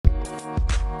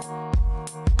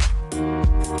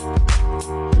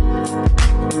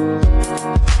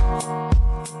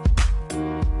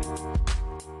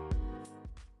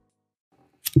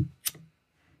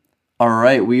All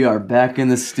right, we are back in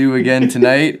the stew again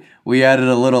tonight. We added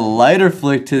a little lighter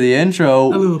flick to the intro.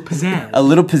 A little pizzazz. A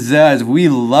little pizzazz. We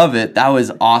love it. That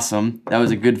was awesome. That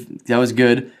was good.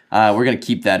 We're going to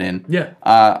keep that in. Yeah.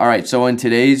 All right, so in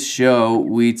today's show,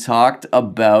 we talked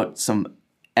about some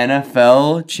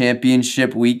NFL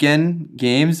championship weekend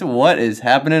games. What is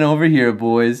happening over here,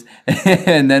 boys?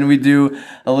 And then we do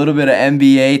a little bit of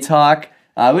NBA talk.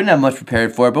 We didn't have much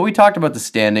prepared for it, but we talked about the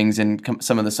standings and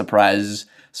some of the surprises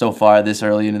so far this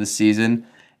early into the season.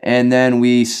 And then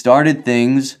we started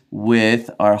things with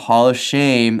our Hall of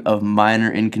Shame of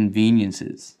minor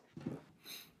inconveniences.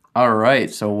 All right,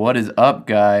 so what is up,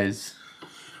 guys?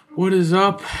 What is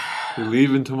up? You're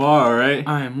leaving tomorrow, right?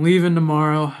 I am leaving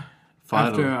tomorrow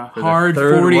Finally. after a hard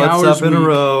 40 hours What's up in a week.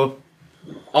 row?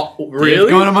 Oh, Dave's really?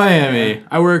 going to Miami.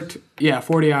 I worked,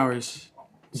 40 hours.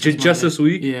 Just this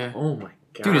week? Yeah. Oh my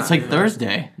god. Dude, it's like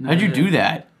Thursday. How'd you do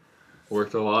that?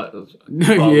 Worked a lot.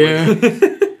 Yeah.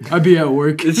 I'd be at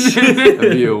work. That'd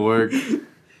be at work.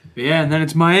 Yeah, and then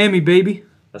it's Miami, baby.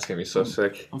 That's gonna be so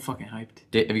sick. I'm fucking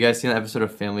hyped. Have you guys seen that episode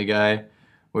of Family Guy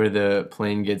where the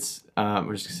plane gets,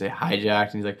 we're just going to say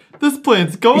hijacked, and he's like, this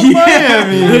plane's going to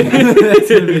Miami. That's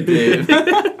going to be Dave.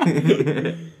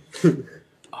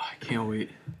 Oh, I can't wait.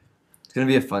 It's going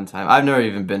to be a fun time. I've never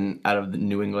even been out of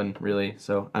New England, really,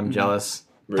 so I'm jealous.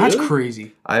 Really? That's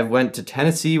crazy. I went to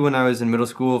Tennessee when I was in middle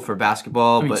school for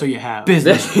basketball, I mean, but so you have.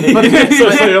 business. so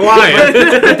you're lying.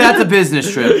 But that's a business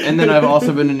trip. And then I've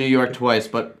also been to New York twice,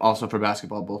 but also for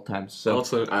basketball both times. So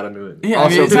Also out of New England. Yeah,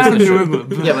 also it's out of business New trip.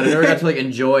 England. Yeah, but I never got to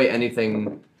enjoy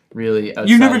anything really outside.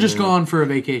 You've never of just New England. gone for a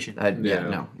vacation. Yeah.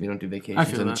 No, we don't do I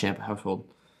vacations feel in the that. Champa household.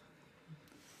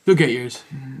 You'll get yours.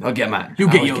 I'll get mine. You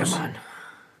get I'll always yours. mine.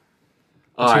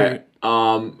 All hear right.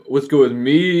 What's good with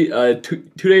me? 2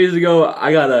 days ago,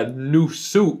 I got a new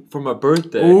suit for my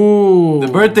birthday. Ooh. The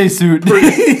birthday suit.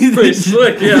 Pretty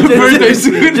slick, yeah. The birthday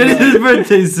suit. Jenny's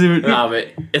birthday suit. Nah, but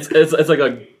it's like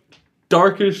a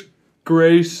darkish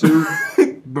gray suit.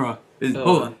 Bruh.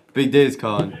 Hold on. Big Dave's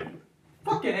calling.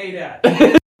 Fucking hate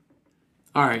that.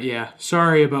 Alright, yeah.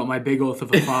 Sorry about my big oath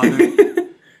of a father.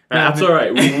 That's all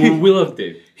right. We love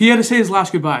Dave. He had to say his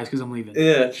last goodbyes because I'm leaving.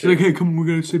 Yeah, He's like, hey, come, we're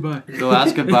going to say bye. The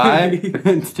last goodbye.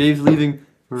 Dave's leaving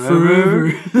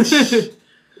forever.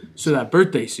 So that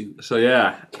birthday suit. So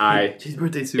yeah, His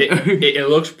birthday suit. it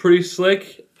looks pretty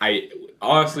slick. I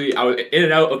was in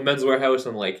and out of Men's Warehouse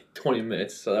in like 20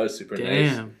 minutes, so that was super nice.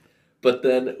 Damn. But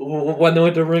then when I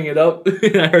went to ring it up,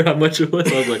 and I heard how much it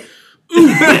was, I was like,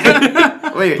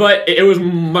 Wait. but it was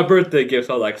my birthday gift,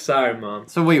 so I was like, sorry, Mom.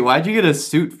 So wait, why'd you get a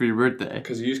suit for your birthday?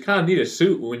 Because you just kind of need a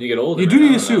suit when you get older. You do man.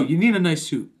 need I a don't suit. know. You need a nice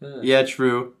suit. Yeah,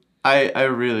 true. I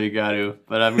really got to,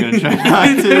 but I'm gonna try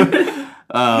not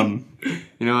to.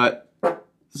 You know what?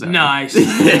 Sorry. Nice.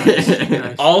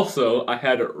 Nice. Also, I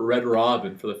had Red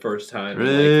Robin for the first time in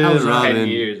Red like Robin. 10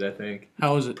 years, I think.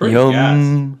 How was it? Pretty Yum.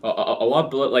 gas. A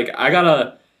lot, like I got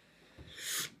a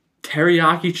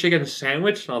teriyaki chicken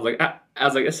sandwich, and I was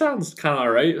like, it sounds kind of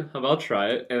alright. I'll try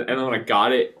it. And then when I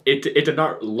got it, it did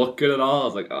not look good at all. I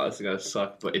was like, oh, this is gonna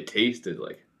suck, but it tasted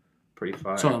like pretty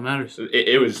fire. That's all that matters.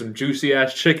 It was some juicy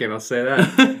ass chicken. I'll say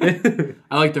that.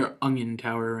 I like their onion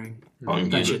towering.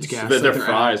 That shit's gas. Their Like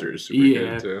fries are super Yeah.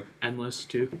 good too. Endless,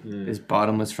 too. Is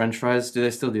bottomless French fries? Do they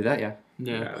still do that? Yeah.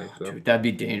 Yeah. I think so. Dude, that'd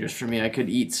be dangerous for me. I could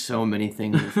eat so many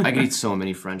things. I could eat so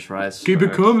many French fries. Keep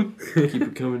it coming. Keep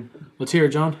it coming. Let's hear it,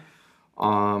 John.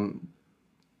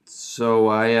 So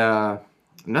I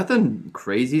nothing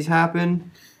crazy's happened.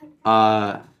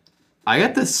 I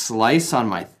got this slice on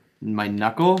my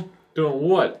knuckle. Doing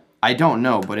what? I don't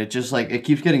know, but it just like it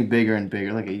keeps getting bigger and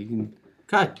bigger. Like you can,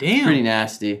 God damn. pretty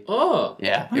nasty. Oh.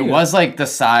 Yeah, Oh, it yeah. was like the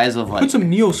size of like Put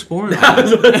some Neosporin I on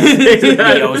was it. about to say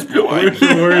that.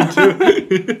 Neosporin. Word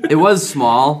too. it was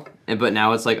small, but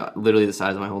now it's like literally the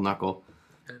size of my whole knuckle.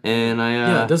 And I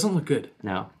Yeah, it doesn't look good.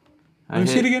 no. Let me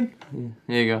see it again.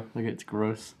 There you go. Look, it's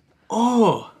gross.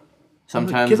 Oh.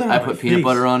 Sometimes get that I out of put my peanut face.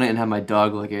 butter on it and have my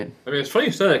dog lick it. I mean, it's funny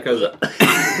you said that because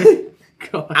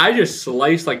God. I just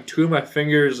sliced like 2 of my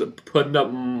fingers putting up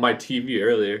my TV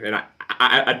earlier, and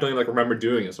I don't even like remember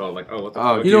doing it. So I was like, oh, what the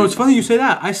Oh, fuck? You know, it's funny you say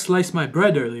that. I sliced my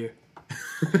bread earlier.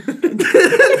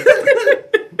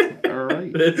 All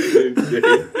right. That's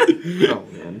Oh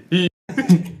man.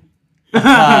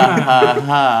 Ha ha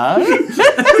ha.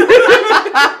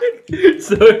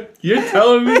 So you're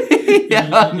telling me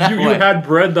Yeah, no you way. had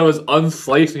bread that was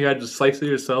unsliced and you had to slice it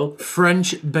yourself?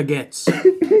 French baguettes.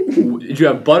 Did you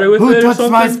have butter with Who it or touched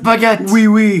my something? spaghetti? Wee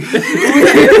wee.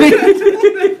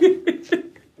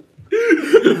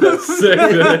 That's sick,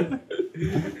 man.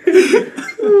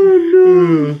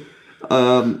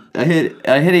 I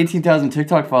hit 18,000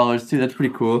 TikTok followers too. That's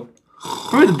pretty cool.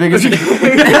 Probably the biggest.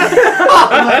 Oh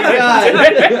my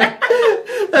god.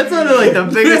 That's one of like the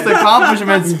biggest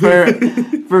accomplishments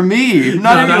for me. I'm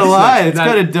not even gonna lie, it's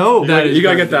kind of dope. You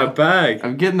gotta get that bag.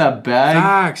 I'm getting that bag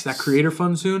Facts. That creator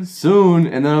fund soon. soon,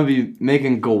 and then I'll be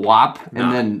making guap,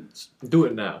 and then Do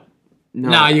it now. no,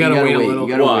 Nah, you gotta wait a little. You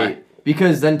gotta Why? wait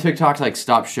because then TikTok's like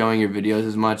stop showing your videos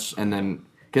as much, and then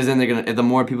because then they're gonna the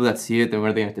more people that see it, then what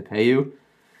are they gonna have to pay you?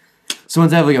 So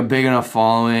once I have like a big enough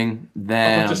following,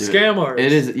 then A bunch I'll of do scam artists.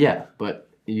 It is yeah, but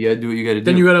you gotta do what you gotta do.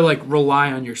 Then you gotta like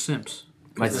rely on your simps.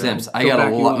 My simps. I they'll got a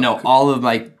back you lot. up. No, all of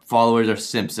my followers are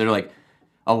simps. They're like,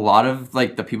 a lot of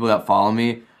like the people that follow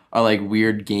me are like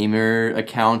weird gamer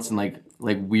accounts and like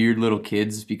weird little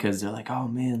kids because they're like, oh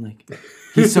man, like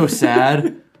he's so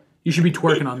sad. You should be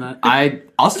twerking on that.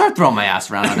 I'll start throwing my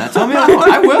ass around on that. Tell me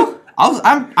I will.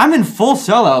 I'm in full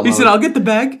sellout. He mode. said, "I'll get the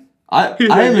bag." I He's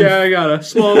am like, in, yeah, I got a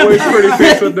small boy pretty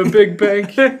face with the big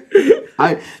bank.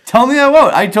 tell me I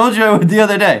won't. I told you I would the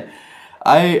other day.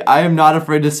 I am not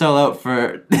afraid to sell out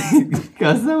for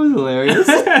because that was hilarious.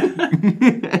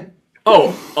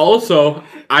 Oh, also,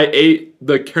 I ate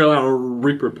the Carolina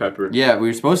Reaper pepper. Yeah, we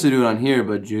were supposed to do it on here,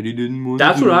 but Judy didn't want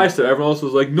That's to. what I said. Everyone else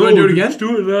was like, no, wanna do it again? let's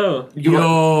do it now.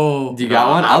 Yo. Do you got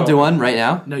No, one? I I'll don't. do one right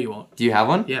now. No, you won't. Do you have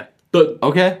one? Yeah. The,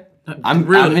 Okay. I'm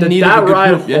Really? in need of that a good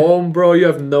ride proof, yeah. home, bro, you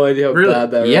have no idea how Really?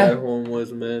 bad that Yeah. ride home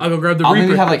was, man. I'll go grab the I'll Reaper.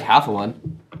 maybe have like half of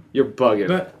one. You're bugging.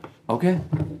 But, Okay.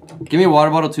 Give me a water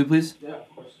bottle too, please. yeah, of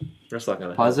course. That's not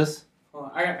gonna Pause this.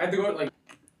 I had to go like.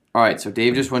 All right. So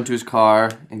Dave just went to his car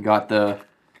and got the.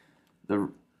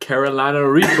 Carolina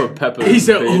Reaper pepper. He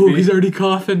said, baby. "Oh, he's already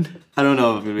coughing." I don't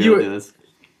know if we're gonna be You- able to do this.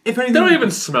 If They anything, don't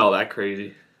even smell that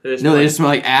crazy. They No, they just smell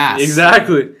like ass.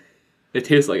 Exactly. It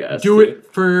tastes like ass. do too.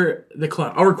 it for the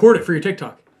club. I'll record it for your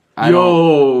TikTok. I don't-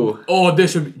 Yo. Oh,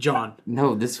 this would be John.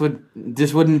 No, this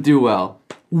wouldn't do well.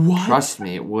 What? Trust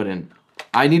me, it wouldn't.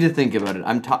 I need to think about it.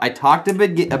 I talked a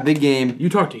big game. You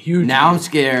talked to huge. Now I'm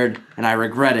scared and I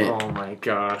regret it. Oh my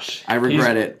gosh. I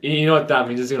regret it. You know what that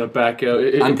means? He's gonna back out.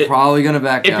 I'm probably gonna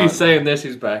back if out. he's saying this,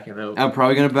 he's backing out. I'm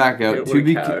probably gonna back out. What To a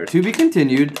be coward. to be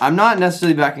continued. I'm not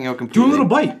necessarily backing out Do completely. a little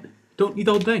bite. Don't eat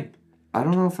the whole thing. I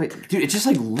don't know if I. Dude, it just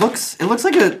like looks. It looks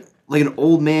like an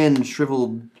old man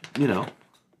shriveled. You know.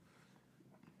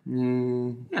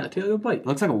 Yeah, take a little bite. It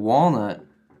looks like a walnut.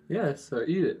 Yeah, so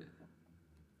eat it.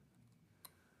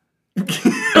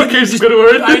 Okay, it's a good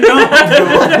word. I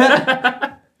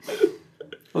know.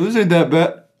 Oh, this ain't that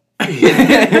bad.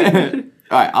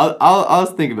 All right, I'll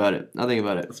think about it. I'll think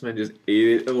about it. This man just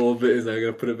ate it a little bit. Is I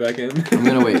gonna put it back in? I'm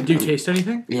gonna wait. Do you taste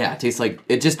anything? Yeah, it tastes like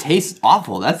it just tastes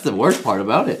awful. That's the worst part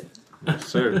about it.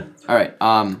 Sir. All right.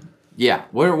 Yeah.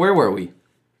 Where were we?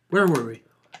 Where were we?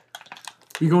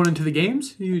 You going into the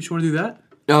games? You just want to do that?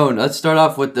 Oh, let's start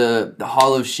off with the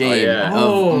Hall of Shame yeah. of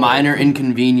Oh. minor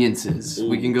inconveniences.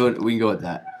 We can go with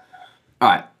that. All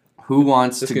right. Who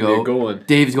wants This to gonna be go? a good one.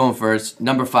 Dave's going first.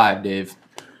 Number 5, Dave.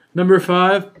 Number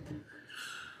 5.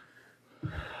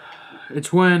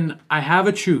 It's when I have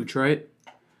a chooch, right?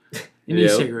 You need a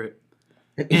Yep. cigarette.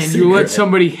 And you let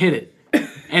somebody hit it.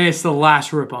 And it's the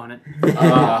last rip on it.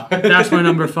 That's my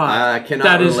number 5. I cannot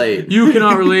That is- relate. You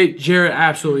cannot relate. Jared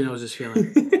absolutely knows this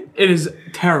feeling. It is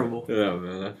terrible. Yeah,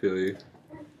 man, I feel you.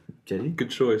 Did he? Good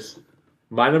choice.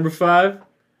 My number 5.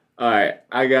 All right,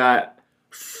 I got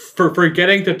for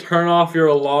forgetting to turn off your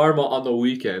alarm on the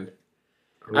weekend.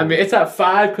 I mean, it's at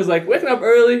 5 because like waking up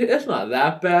early, it's not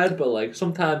that bad. But like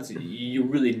sometimes you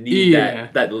really need Yeah.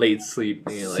 that late sleep.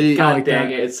 You know, like See- God like dang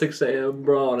that. it, it's 6 a.m.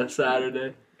 bro on a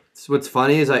Saturday. So what's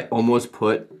funny is I almost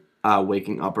put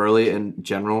waking up early in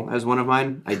general as one of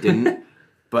mine. I didn't,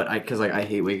 but because like I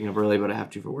hate waking up early, but I have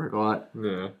to for work a lot.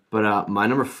 Yeah. But my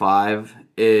number 5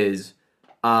 is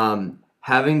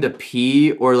having to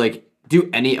pee or like do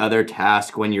any other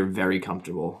task when you're very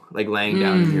comfortable, like laying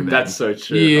down in your bed. That's so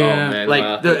true. Yeah. Oh, man, like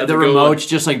wow. the That's a good one. remote's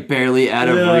just like barely out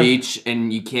of Yeah. reach,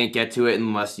 and you can't get to it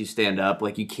unless you stand up.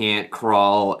 Like you can't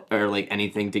crawl or like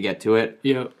anything to get to it.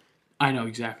 Yeah, I know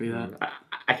exactly that.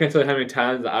 I can't tell you how many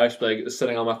times I was like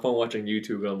sitting on my phone watching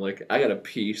YouTube and I'm like, I gotta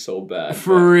pee so bad.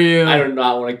 For but real. I do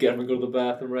not want to get up and go to the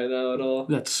bathroom right now at all.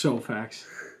 That's so facts.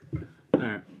 All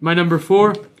right, my number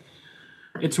 4.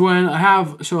 It's when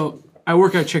I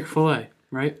work at Chick-fil-A,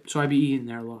 right? So I be eating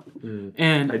there a lot,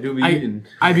 and I do be eating.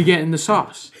 I be getting the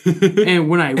sauce, and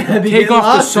when I take getting off the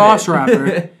lost in sauce it.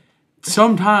 wrapper,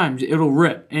 sometimes it'll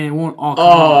rip and it won't all come Oh,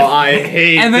 off. I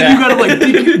hate And then that. you gotta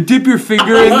like dip your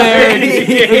finger in there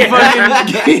and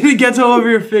fucking it gets all over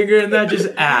your finger and that just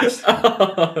ass.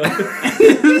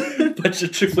 But your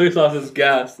Chick-fil-A sauce is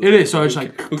gas. It is, so it's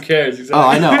like Who cares? Exactly. Oh,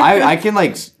 I know. I can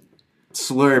like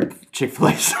slurp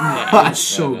Chick-fil-A sauce. it's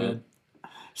so Yeah, man. good.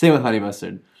 Same with honey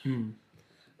mustard.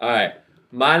 All right,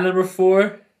 my number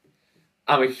 4.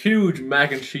 I'm a huge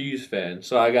mac and cheese fan,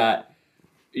 so I got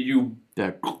you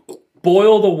Yeah.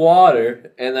 boil the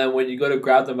water, and then when you go to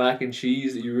grab the mac and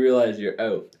cheese, you realize you're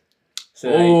out. So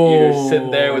you're just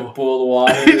sitting there with boiled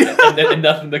water and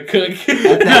nothing to cook.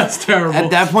 That's terrible.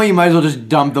 At that point, you might as well just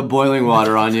dump the boiling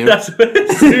water on you. That's what it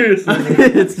is, seriously.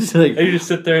 It's just like, And you just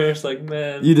sit there and it's like,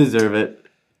 man, you deserve it.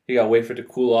 you gotta wait for it to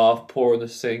cool off, pour in the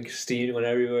sink, steam went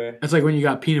everywhere. That's like when you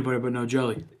got peanut butter but no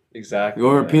jelly. Exactly.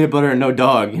 Or yeah. peanut butter and no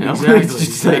dog, you know? Exactly. It's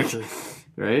just like- Exactly.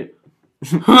 right?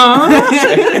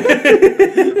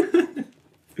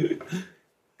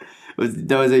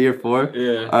 Was it your 4?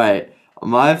 Yeah. All right.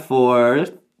 My 4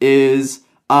 is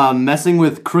messing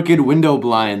with crooked window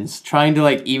blinds, trying to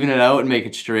like even it out and make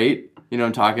it straight. You know what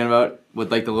I'm talking about?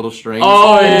 With like the little strings.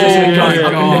 Oh, Just, like, yeah, going yeah,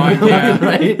 up yeah, and down, yeah.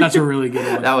 right? That's a really good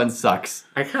one. That one sucks.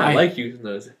 I kind I- of like using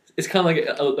those. It's kind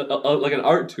of like an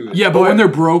art to it. Yeah, but Or- when they're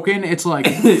broken, it's like,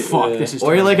 fuck, Yeah. this is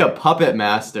Or you're like terrible. a puppet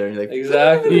master. You're like,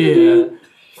 Exactly. Yeah.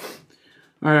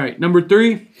 All right, number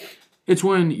 3, it's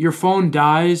when your phone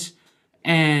dies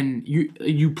and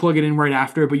you plug it in right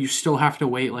after, but you still have to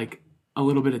wait like a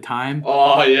little bit of time.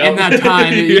 Oh yeah. In that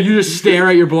time, you just stare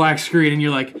at your black screen and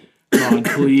you're like, God,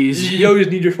 please. You always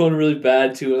need your phone really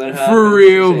bad too when that happens. For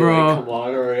real, Say, bro. Like, come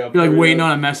on, hurry up. You're like hurry waiting up.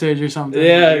 on a message or something.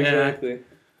 Yeah, exactly.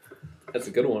 That's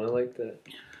a good one. I like that.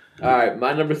 All right,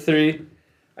 my number 3,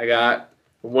 I got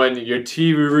when your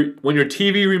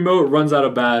TV remote runs out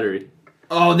of battery.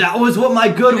 oh, that was what my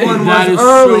good one That was is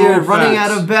earlier, so running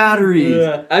facts. out of battery.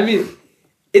 Yeah, I mean,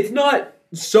 it's not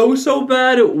so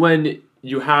bad when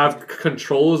you have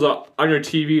controls on your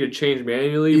TV to change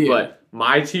manually, Yeah. but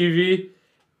my TV,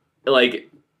 like,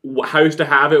 how I used to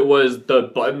have it was the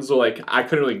buttons were like I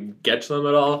couldn't really get to them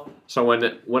at all. So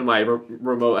when my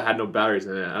remote had no batteries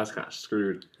in it, I was kind of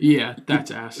screwed. Yeah,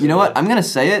 that's ass. You know what? I'm gonna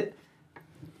say it.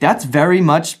 That's very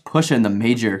much pushing the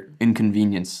major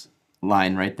inconvenience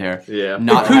line right there. Yeah.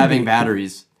 Not could having be.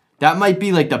 batteries. That might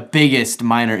be like the biggest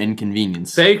minor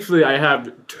inconvenience. Thankfully, I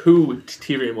have 2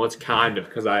 TV remotes, kind of,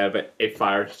 because I have a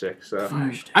Fire Stick. So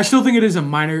I still think it is a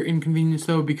minor inconvenience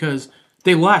though because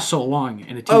they last so long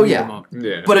in a TV Oh, yeah. remote.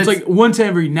 yeah, But It's like once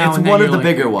every now it's and then. one of you're the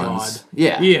like, bigger oh, ones. God.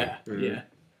 Yeah. Yeah, Mm-hmm.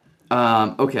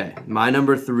 yeah. Okay, my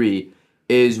number 3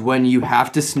 is when you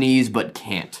have to sneeze but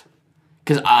can't.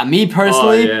 Because me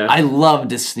personally, Oh, yeah. I love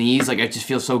to sneeze. Like, I just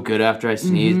feel so good after I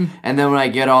sneeze. Mm-hmm. And then when I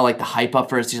get all, like, the hype up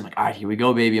for a sneeze, I'm like, all right, here we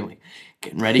go, baby. I'm like,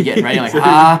 getting ready. I'm like,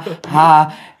 ha,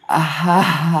 ha,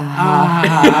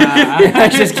 I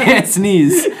just can't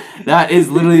sneeze. That is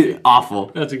literally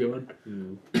awful. That's a good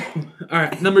one. All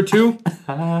right, number 2.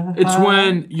 It's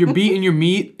when you're beating your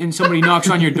meat and somebody knocks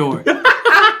on your door.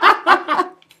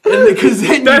 Because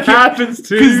then that happens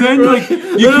too. Because then like you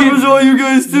That was can't. all you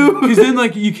guys do. Because then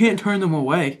like you can't turn them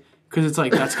away. Because it's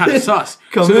like that's kind of sus.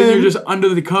 Come so then in. you're just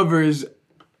under the covers,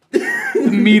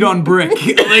 meat on brick.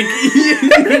 Like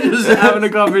you're just having a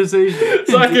conversation.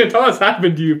 So I can tell it's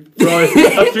happened to you probably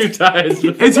a few times.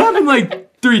 It's happened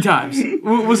like 3 times.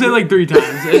 We'll say like 3 times.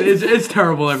 It's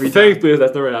terrible every time. Thankfully,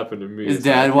 that's never happened to me. His It's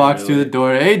dad not walks through the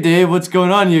door. Hey, Dave, what's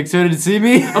going on? You excited to see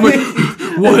me? I'm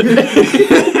like, what?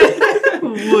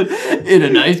 In a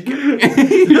nice.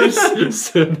 Just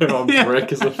sitting there on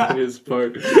brick is the funniest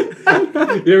part.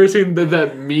 You ever seen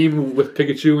that meme with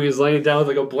Pikachu when he's laying down with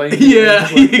like a blanket? Yeah,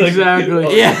 Like, exactly.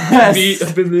 oh, Meat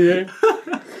up in the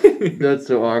air. That's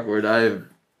so awkward.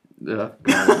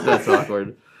 That's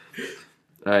awkward.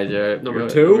 All right, Jared. Number go-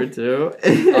 2? Number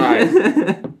 2.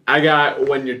 Alright. I got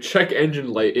when your check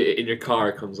engine light in your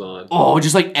car comes on. Oh,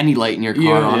 just like any light in your car,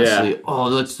 Yeah. honestly. Yeah. Oh,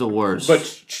 that's the worst.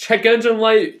 But check engine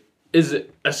light is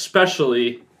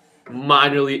especially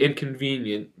minorly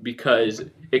inconvenient because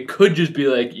it could just be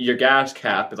like your gas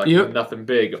cap is like Yep. nothing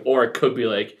big, or it could be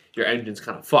like your engine's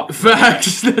kind of fucked.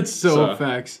 Facts. That's so So-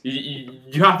 facts.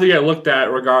 You have to get looked at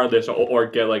regardless, or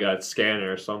get like a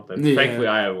scanner or something. Yeah. Thankfully,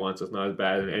 I have one, so it's not as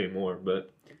bad anymore.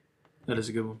 But That is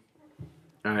a good one.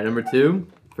 All right, number 2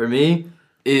 for me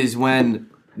is when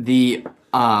the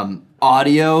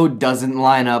audio doesn't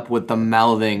line up with the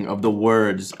mouthing of the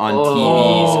words on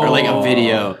TVs or like a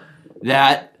video.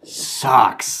 That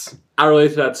sucks. I relate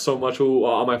to that so much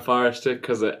on my Fire Stick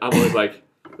because I'm always like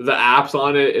the apps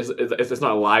on it is it's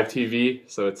not live TV,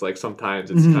 so it's like sometimes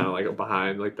it's kind of like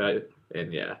behind like that,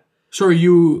 and yeah. So do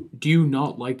you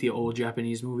not like the old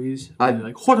Japanese movies? I-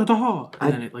 Like "Hora-da-ha,"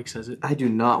 and then it like says it. I do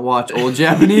not watch old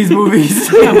Japanese movies.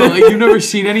 Yeah, but like you've never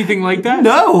seen anything like that?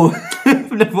 No.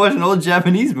 I've never watched an old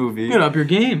Japanese movie. Get up your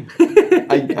game. I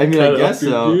mean, I Cut guess up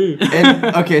your so. game.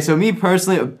 And okay, so me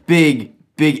personally, a big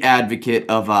advocate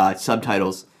of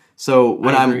subtitles. So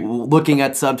when I agree. I'm looking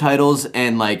at subtitles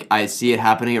and like I see it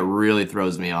happening, it really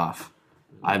throws me off.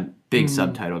 I'm a big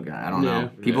subtitle guy. I don't Yeah. know.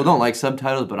 People don't like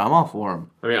subtitles, but I'm all for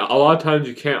them. I mean, a lot of times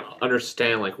you can't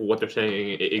understand like what they're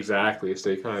saying exactly, so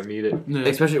you kind of need it. Yeah.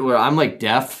 Especially where I'm like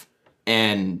deaf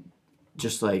and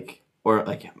just like, or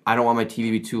like I don't want my TV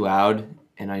to be too loud,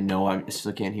 and I know I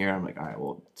still can't hear. I'm like, all right,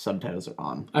 well, subtitles are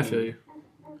on. I feel you.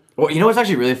 Well, you know what's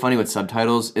actually really funny with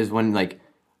subtitles is when like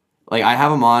I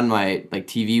have them on my like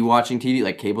TV watching TV,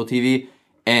 like cable TV,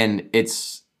 and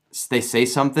they say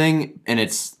something and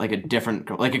it's like a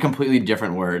completely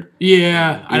different word.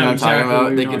 Yeah, I You know what I'm exactly talking about?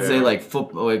 what They you're could talking say like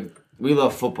football, like we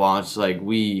love football. And it's like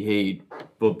we hate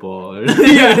football.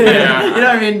 Yeah. You know what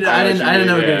I mean? I didn't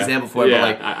have a good Yeah. example for it, Yeah,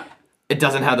 but like it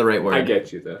doesn't have the right word. I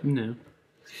get you though. No.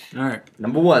 All right.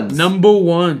 Number ones. Number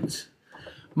ones.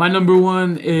 My number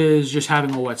one is just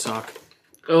having a wet sock.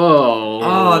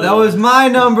 Oh. that was my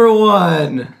number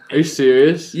one. Are you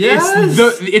serious? Yes.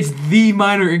 It's the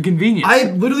minor inconvenience.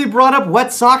 I literally brought up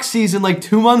wet sock season like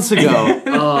 2 months ago.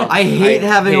 I hate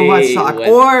having a wet hate sock,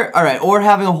 wet- or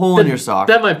having a hole in your sock.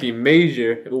 That might be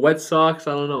major. Wet socks,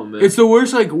 I don't know, man. It's the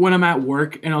worst, like, when I'm at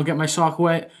work and I'll get my sock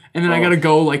wet, and then I gotta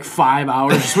go, like, 5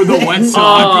 hours with a wet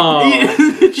sock.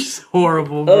 It's just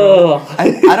horrible, bro. Ugh.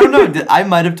 I don't know. I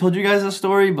might have told you guys a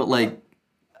story, but like,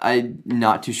 I'm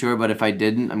not too sure. But if I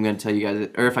didn't, I'm gonna tell you guys.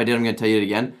 Or if I did, I'm gonna tell you it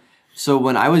again. So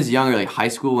when I was younger, like high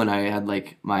school, when I had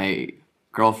like my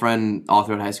girlfriend all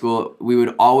throughout high school, we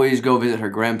would always go visit her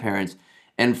grandparents,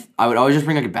 and I would always just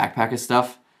bring like a backpack of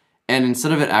stuff. And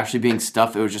instead of it actually being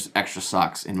stuff, it was just extra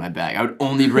socks in my bag. I would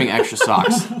only bring extra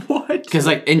socks. What? Cause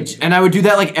like, and I would do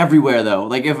that like everywhere though.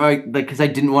 Like if cause I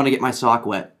didn't want to get my sock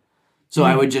wet, so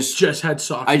I would just had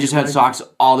socks. I just in your had bag? socks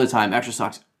all the time, extra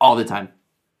socks all the time.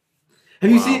 Have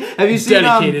you seen?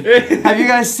 Dedicated. Have you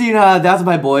guys seen? That's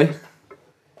My Boy.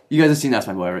 You guys have seen That's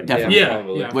My Boy, right? Definitely. Yeah,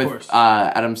 Probably. yeah, of With course.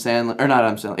 Adam Sandler, or not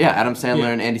Adam Sandler? Yeah, Adam Sandler Yeah.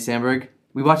 and Andy Samberg.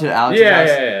 We watched it at Alex's Yeah, house.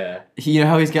 yeah. You know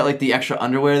how he's got like the extra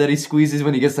underwear that he squeezes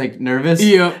when he gets like nervous?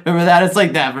 Yeah. Remember that? It's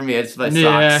like that for me. It's my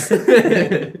Yeah. socks.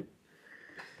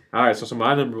 All right, so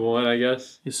my number one, I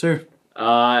guess. Yes, sir.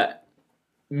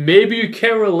 Maybe you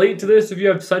can't relate to this if you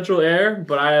have central air,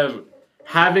 but I have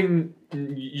having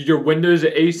your windows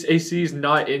ACs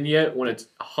not in yet when it's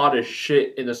hot as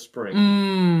shit in the spring.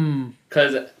 Mmm.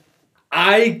 Because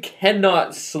I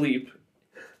cannot sleep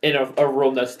in a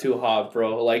room that's too hot,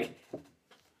 bro. Like,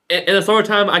 in the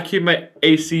summertime, I keep my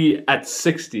AC at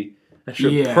 60. That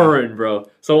shit Yeah. purring, bro.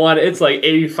 So when it's like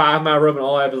 85 in my room and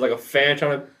all I have is like a fan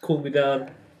trying to cool me down,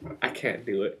 I can't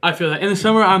do it. I feel that. In the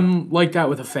summer, I'm like that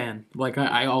with a fan. Like,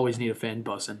 I always need a fan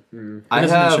bussing. It I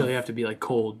doesn't have necessarily have to be, like,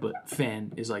 cold, but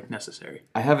fan is, like, necessary.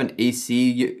 I have an AC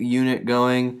unit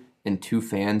going and 2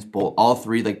 fans, all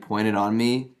 3 like pointed on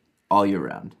me all year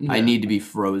round. I Yeah. need to be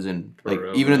frozen. Like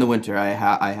real, even in the winter, I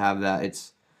have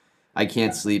that. I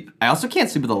can't sleep. I also can't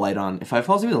sleep with the light on. If I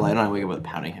fall asleep with the light on, I wake up with a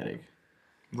pounding headache.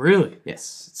 Really?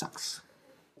 Yes, it sucks.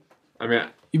 I mean,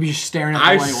 You'd be just staring at the I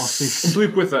light while sleeping.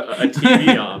 sleep with a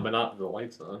TV on, but not the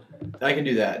lights on. I can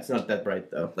do that. It's not that bright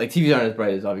though. Like TVs aren't as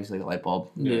bright as obviously a light bulb.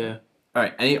 Yeah. All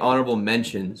right. Any honorable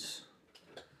mentions?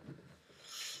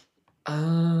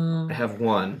 Uh, I have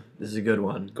one. This is a good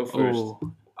one. Go first.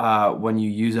 Oh. When you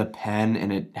use a pen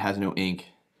and it has no ink,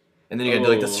 and then you gotta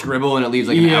do like the Oh. scribble and it leaves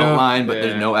like an Yeah. outline, but Yeah.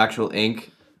 there's no actual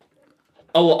ink.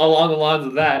 Along the lines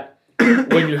of that,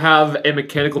 when you have a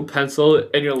mechanical pencil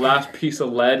and your last piece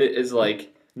of lead is like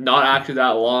not actually that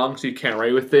long, so you can't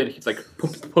write with it, it's like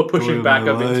pushing back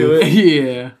up into it.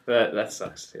 Yeah. That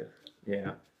sucks too.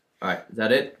 Yeah. All right. Is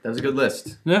that it? That was a good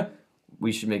list. Yeah.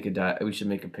 We should make we should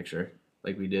make a picture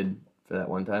like we did for that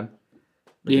one time.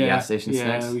 With the Yeah. gas station Yeah,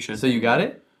 snacks. we should. So you got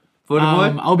it? Photo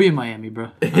boy? I'll be in Miami, bro.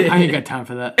 I ain't got time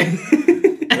for that.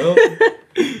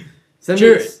 Send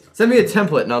Cheers. send me a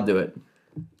template and I'll do it.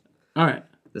 All right.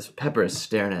 This pepper is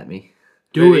staring at me.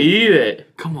 Do it. Eat it.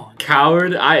 Come on.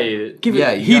 Coward, I ate it. Give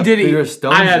Yeah, it. you He got did bigger it.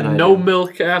 stones I had than no do.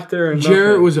 milk after. And Jarrett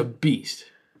nothing. was a beast.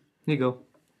 Here you go.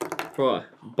 Bro,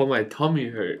 but my tummy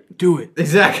hurt. Do it.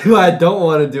 Exactly why I don't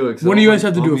want to do it. 'cause When I do you want guys my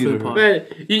have to do it tummy for the to pod? hurt.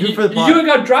 Man, Do you it for the pod.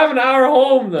 got to drive an hour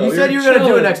home though. You said you were going to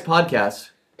do it next podcast.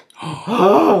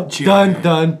 Dun,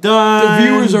 dun, The dun.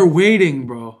 viewers are waiting,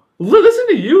 bro. Listen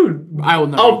to you. I will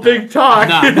never. Oh, eat big talk.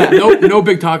 that. Nah, no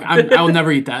big talk. I will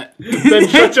never eat that. Then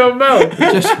shut your mouth.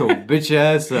 Just go bitch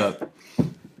ass up.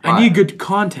 I need good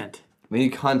content. We need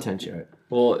content, Jared.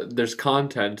 Well, there's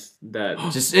content that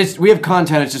We have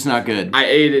content, it's just not good. I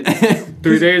ate it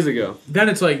 3 days ago. Then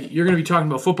it's like you're gonna be talking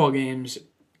about football games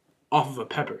off of a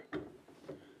pepper.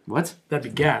 What? That'd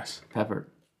be gas. Pepper.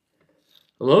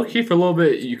 Low key for a little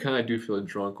bit, you kind of do feel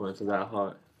drunk when it's that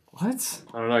hot. What?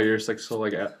 I don't know. You're just like so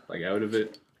like out of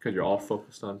it because you're all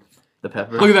focused on. The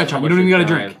pepper? Look at that, John. You don't even got a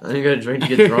drink. I think you got a drink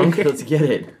to get drunk? Let's get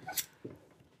it.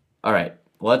 All right,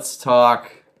 let's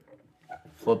talk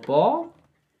football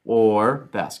or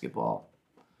basketball.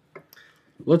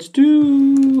 Let's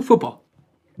do football.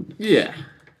 Yeah.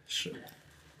 Sure.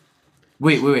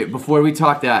 Wait. Before we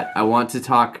talk that, I want to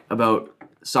talk about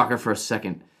soccer for a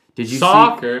second. Did you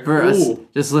Soccer? see? For us, Ooh.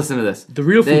 just listen to this. The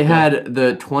real They football. had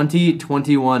the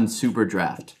 2021 Super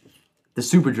Draft. The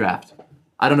Super Draft.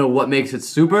 I don't know what makes it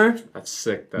super. That's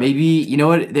sick, though. Maybe you know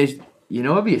what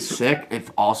it'd be sick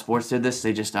if all sports did this.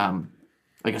 They just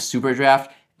like a super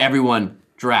draft. Everyone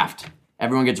draft.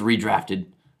 Everyone gets redrafted.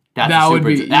 That's That a would super.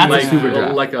 be- That's like, a super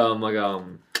draft.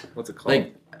 what's it called?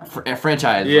 Like a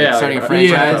franchise. Yeah, like starting like a a-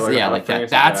 franchise. yeah, Yeah, like like a that.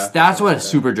 fantasy That's draft, that's what a like that.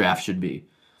 super draft should be.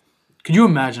 Could you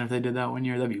imagine if they did that one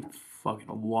year? That'd be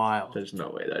fucking wild. There's no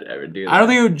way they'd ever do that. I don't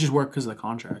think it would just work because of the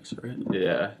contracts, right?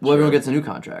 Yeah. Well, everyone true. gets a new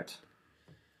contract.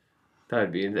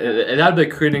 That'd be. And that'd be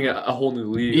creating a whole new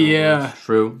league. Yeah.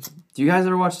 True. Do you guys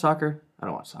ever watch soccer? I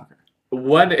don't watch soccer.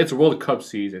 When it's World Cup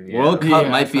season, yeah. World Cup Yeah,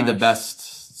 might be the facts.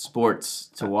 best sports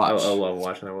to watch. I love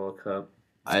watching the World Cup.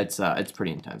 It's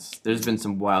pretty intense. There's been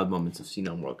some wild moments I've seen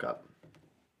on World Cup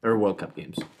or World Cup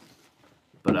games.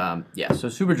 But yeah, so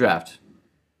Super Draft.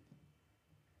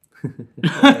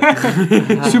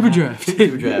 Super draft.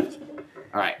 Super Draft.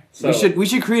 All right. So- we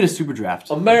should create a Super Draft.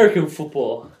 American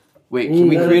football. Wait, can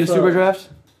we create a NFL. Super Draft?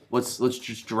 Let's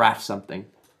just draft something.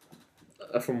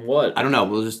 From what? I don't know.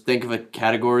 We'll just think of a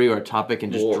category or a topic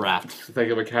and just Well, draft.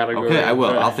 Think of a category. Okay, I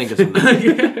will. I'll think of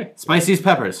something. Spiciest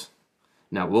peppers.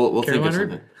 No, we'll think of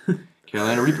Carolina something.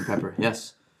 Carolina Reaper pepper.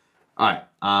 Yes. All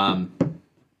right.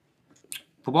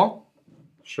 Football.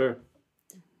 Sure.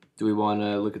 Do we want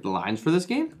to look at the lines for this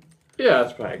game? Yeah,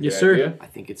 that's probably a good Yes, sir. idea. I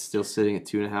think it's still sitting at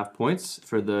 2.5 points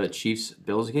for the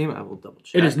Chiefs-Bills game. I will double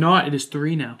check. It is not. It is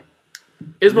 3 now.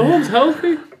 Is Mahomes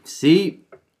healthy? See,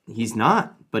 he's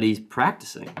not, but he's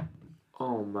practicing.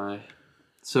 Oh my.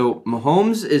 So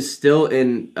Mahomes is still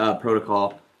in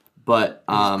protocol, but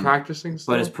He's practicing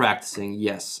still? but is practicing.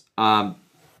 Yes. So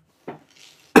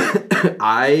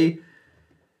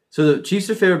the Chiefs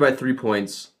are favored by 3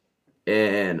 points,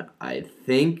 and I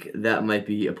think that might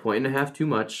be 1.5 points too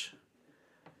much.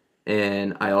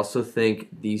 And I also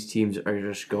think these teams are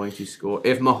just going to score.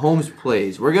 If Mahomes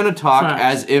plays, we're going to talk Facts.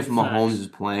 as if Facts. Mahomes is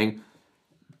playing.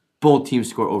 Both teams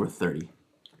score over 30.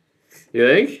 You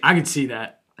think? I could see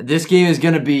that. This game is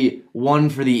going to be one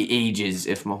for the ages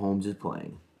if Mahomes is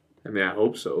playing. I mean, I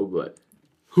hope so, but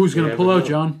Who's gonna Yeah, pull but out, no.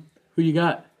 John? Who you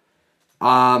got?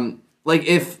 Like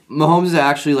if Mahomes is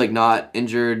actually like not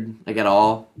injured like at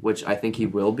all, which I think he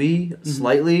will be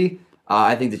slightly,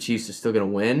 I think the Chiefs are still going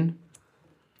to win.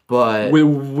 But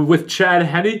with Chad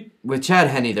Henne, with Chad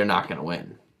Henne, they're not going to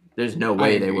win. There's no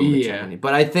way they will with yeah. Chad Henne.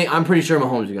 But I'm pretty sure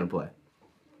Mahomes is going to play.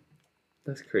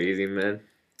 that's crazy, man.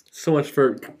 So much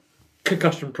for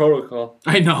concussion protocol.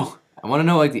 I know. I want to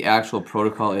know like the actual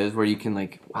protocol is where you can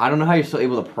like I don't know how you're still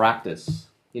able to practice.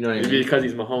 You know what I Maybe mean? because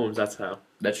he's Mahomes, that's how.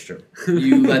 That's true.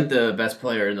 You let the best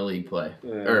player in the league play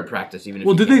Yeah. or practice even if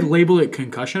Well, you did they can't. label it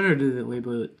concussion or did they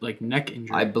label it like neck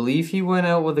injury? I believe he went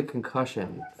out with a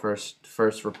concussion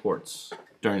first reports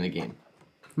during the game.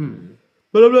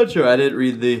 But I'm not sure. I didn't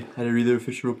read the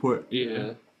official report.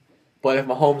 Yeah. But if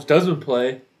Mahomes doesn't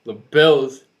play, the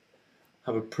Bills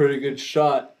have a pretty good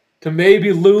shot to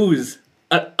maybe lose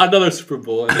another Super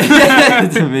Bowl.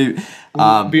 So maybe,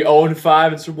 Be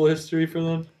 0-5 in Super Bowl history for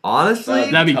them.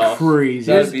 honestly, That'd be tough. crazy.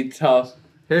 That'd be tough.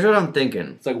 here's what I'm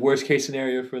thinking. It's like worst case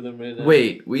scenario for them right now.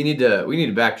 Wait, we need to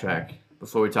backtrack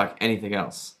before we talk anything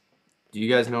else. Do you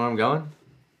guys know where I'm going?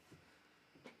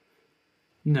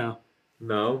 No.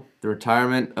 No. The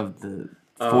retirement of the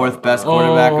fourth best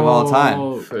quarterback of all time.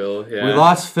 Oh, Phil, yeah. We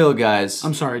lost Phil, guys.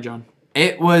 I'm sorry, John.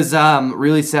 It was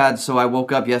really sad. So I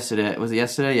woke up yesterday. Was it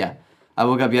yesterday? Yeah. I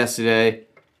woke up yesterday,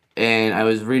 and I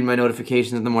was reading my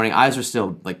notifications in the morning. Eyes were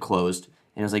still like closed,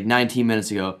 and it was like 19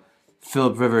 minutes ago.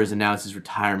 Philip Rivers announced his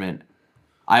retirement.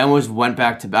 I almost went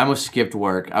back to. I almost skipped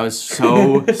work. I was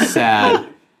so sad.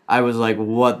 I was like,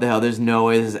 "What the hell? There's no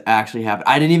way this is actually happening."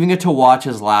 I didn't even get to watch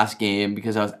his last game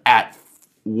because I was at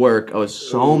work. I was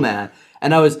so mad,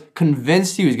 and I was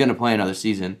convinced he was going to play another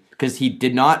season because he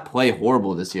did not play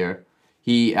horrible this year.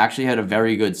 He actually had a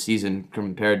very good season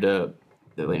compared to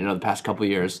the past couple of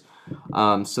years.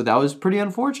 So that was pretty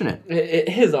unfortunate.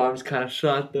 His arm's kind of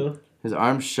shot, though. His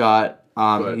arm's shot.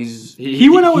 But He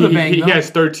went out with a bang, He though. has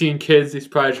 13 kids. He's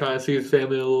probably trying to see his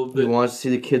family a little he bit. wants to see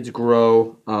the kids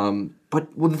grow. But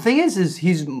the thing is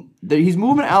he's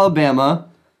moving to Alabama.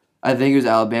 I think it was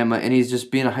Alabama, and he's just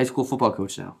being a high school football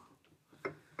coach now.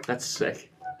 That's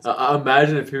sick.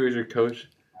 Imagine if he was your coach.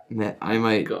 Man, I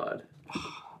might. God.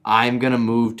 I'm gonna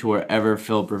move to wherever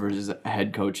Philip Rivers is a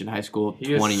head coach in high school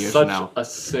He 20 is years such from now. a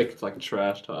sick like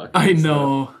trash talk. I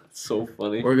know. It's so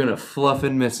funny. We're gonna fluff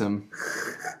and miss him.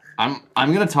 I'm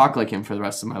gonna talk like him for the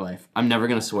rest of my life. I'm never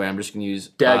gonna swear. I'm just gonna use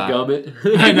Dadgummit.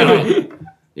 I know.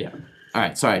 Yeah. All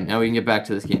right. Sorry. Now we can get back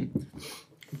to this game.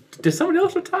 Did somebody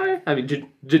else retire? I mean,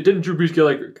 didn't Drew Brees get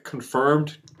like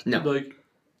confirmed? No. Like,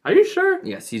 are you sure?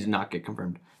 Yes, he did not get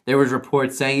confirmed. There was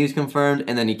reports saying he was confirmed,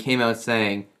 and then he came out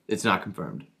saying it's not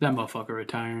confirmed. That motherfucker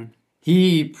retiring.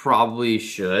 He probably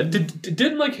should.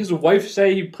 Didn't like his wife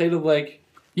say he played with like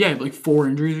Yeah, like 4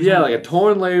 injuries or yeah, something. like a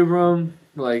torn labrum,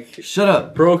 like Shut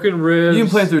up. broken ribs. You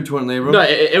didn't play through a torn labrum. No,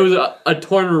 it was a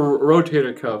torn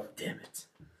rotator cuff. Damn it.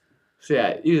 So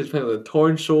yeah, he was playing with a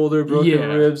torn shoulder, broken Yeah.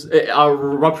 ribs. A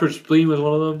ruptured spleen was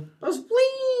one of them. I was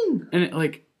bleeding. And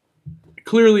like,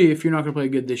 clearly, if you're not going to play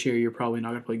good this year, you're probably not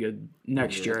going to play good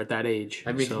next year at that age.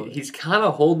 I mean, so, he's kind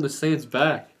of holding the Saints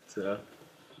back. So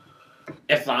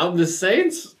if I'm the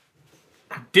Saints,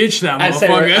 ditch that I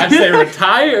motherfucker. say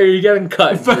retire or you're getting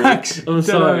cut. Facts. I'm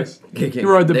sorry. You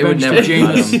ride the They would bench never to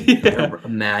James. Yeah.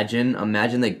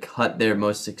 Imagine they cut their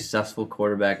most successful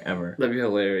quarterback ever. That'd be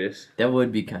hilarious. That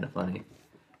would be kind of funny.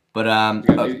 But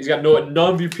He's got no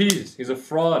MVPs. He's a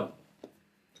fraud.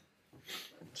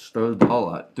 just threw the ball a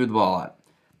lot.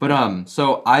 But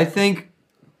so I think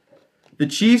the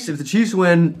Chiefs, if the Chiefs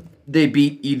win, they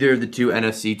beat either of the two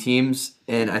NFC teams,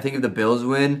 and I think if the Bills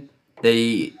win,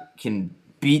 they can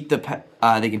beat the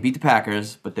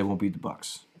Packers, but they won't beat the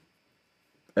Bucks.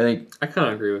 I kind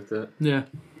of agree with that. Yeah.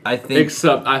 think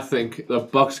Except I think the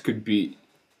Bucks could beat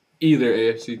either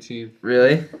AFC team.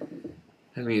 really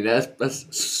I mean,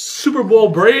 that's Super Bowl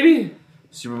Brady.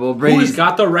 Super Bowl Brady Who's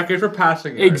got the record for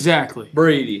passing yards? Exactly.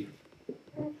 Brady.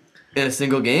 in a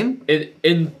single game.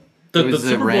 In the was the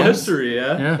Super Bowl Rams? history,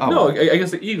 yeah. Yeah. Oh. No, I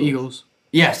guess the Eagles. Eagles.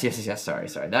 Yes. Sorry.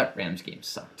 That Rams game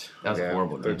sucked. That was a Yeah,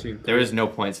 horrible game. 13. There was no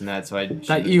points in that, so I.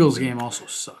 That Eagles game also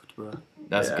sucked, bro.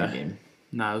 That was a Yeah. good game.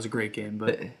 Nah, it was a great game,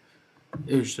 but But,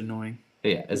 it was just annoying.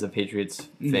 yeah, as a Patriots fan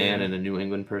Yeah. and a New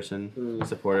England person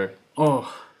supporter,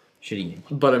 Oh, shitty game.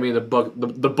 But I mean, the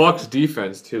Bucks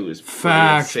defense too is pretty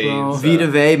Facts, insane, bro. so- Vita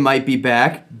Vea might be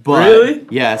back, but Really?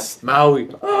 yes, Maui.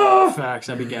 facts.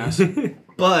 That'd be gas.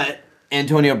 but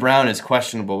Antonio Brown is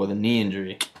questionable with a knee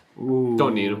injury. Ooh.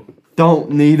 Don't need him.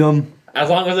 Don't need him. As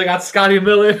long as I got Scotty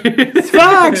Miller.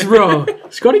 Facts, bro.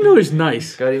 Scotty Miller's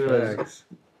nice. Scotty Facts.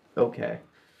 okay.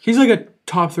 He's like a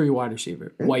top 3 wide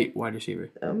receiver. White wide receiver.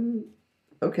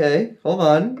 Okay. Hold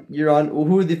on. You're on.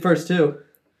 Who are the first two?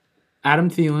 Adam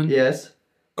Thielen. Yes.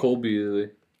 Cole Beasley.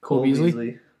 Cole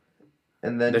Beasley.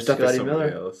 and then There's definitely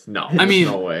somebody else. No, I mean,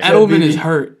 no way. Edelman is Beebe.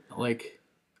 hurt. Like,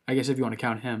 I guess if you want to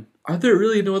count him. Are there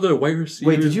really no other white receivers?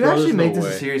 Wait, did you bro? actually There's make no this a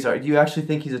way. serious argument? Do you actually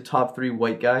think he's a top 3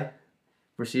 white guy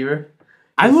receiver?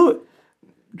 I look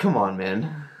Come on,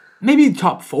 man. maybe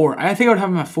top 4. I think I would have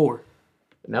him at 4.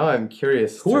 Now I'm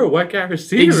curious. Who are white guy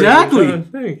receivers? Exactly. I'm trying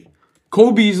to think.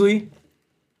 Cole Beasley,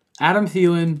 Adam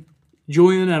Thielen,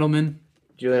 Julian Edelman.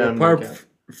 Julian We're Edelman.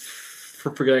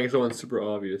 for forgetting someone super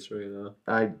obvious right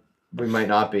now. We might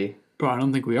not be. Bro, I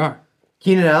don't think we are.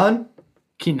 Keenan Allen?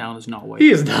 Keenan Allen is not white. He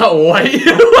is not white.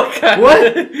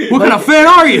 What? What kind of fan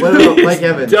are you? What about Mike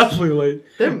Evans? Definitely light.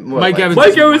 They're more Mike like- Evans.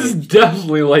 Mike Evans is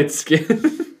definitely light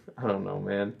skinned. I don't know,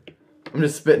 man. I'm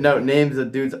just spitting out names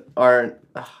that dudes aren't.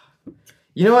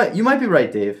 You know what? You might be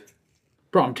right, Dave.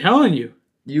 Bro, I'm telling you.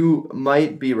 You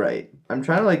might be right. I'm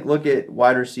trying to look at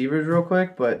wide receivers real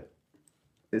quick, but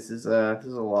this is a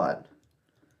lot.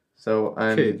 So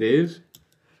I'm Okay, Dave.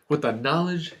 With the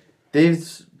knowledge.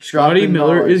 Dave's Scotty dropping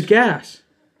Miller knowledge. is gas.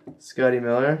 Scotty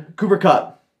Miller. Cooper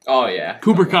Cup. Oh yeah.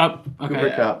 Cooper Cup. Okay. Cooper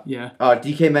Cup. Yeah.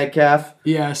 DK Metcalf.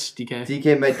 Yes, DK.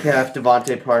 DK Metcalf,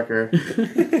 Devontae Parker,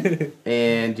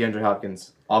 and DeAndre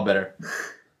Hopkins. All better.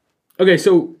 Okay,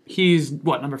 so he's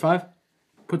what, number 5?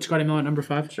 Put Scotty Miller at number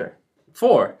 5. Sure.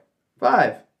 4.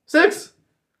 5. 6.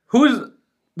 Who is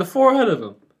the 4 ahead of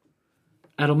him?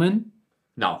 Edelman.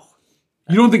 No.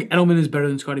 You don't think Edelman is better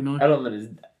than Scotty Miller?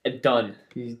 Edelman is done.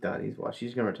 He's done. He's washed.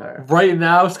 He's gonna retire. Right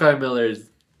now, Scotty Miller is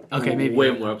Okay, maybe.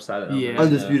 way more upside than Yeah. Edelman.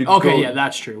 Undisputed. Okay, GOAT. yeah,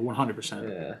 that's true.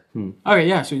 100%. Yeah. Okay,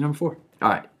 yeah, so he's number 4.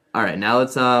 All right. Now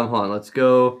let's hold on. Let's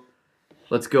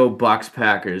go Bucks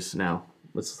Packers now.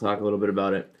 Let's talk a little bit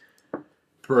about it.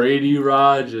 Brady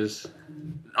Rodgers.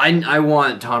 I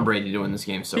want Tom Brady to win this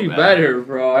game so He bad. better,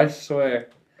 bro. I swear.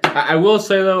 I will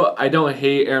say though, I don't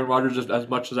hate Aaron Rodgers as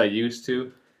much as I used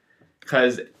to,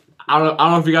 because I don't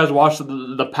know if you guys watched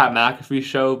the Pat McAfee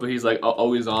show, but he's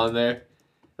always on there,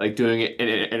 doing it in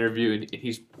an interview, and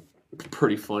he's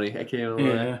pretty funny. I can't even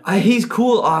lie. Yeah. He's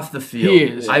cool off the field. He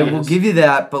is, I he will is. give you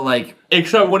that, but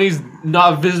Except when he's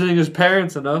not visiting his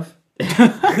parents enough.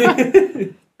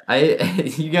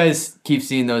 You guys keep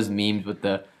seeing those memes with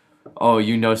the, oh,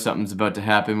 you know something's about to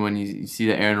happen when you see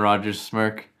the Aaron Rodgers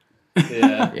smirk.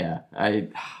 Yeah. Yeah,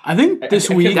 I think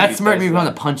this I week. can't- that smirk made me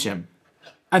want to punch him.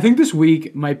 I think this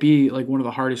week might be like one of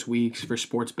the hardest weeks for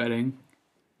sports betting,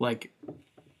 like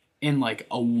in like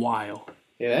a while.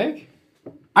 You think?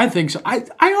 I think so. I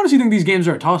honestly think these games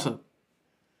are a toss up.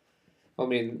 I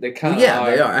mean, they kind of Yeah,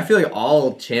 they are. I feel like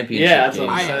all championship Yeah, that's what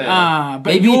games. I'm saying. But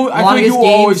Maybe I feel like longest you game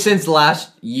always since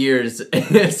last year's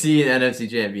AFC and NFC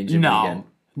championship weekend.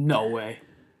 no way.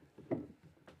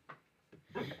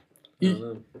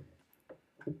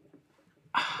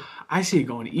 I see it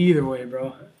going either way,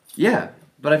 bro. Yeah,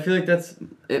 but I feel like that's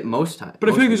it most times. But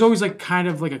I feel like there's always like kind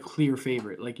of like a clear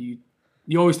favorite. Like you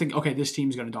always think, okay, this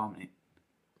team's gonna dominate.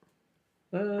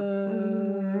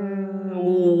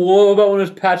 What about when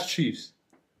it's Pats Chiefs?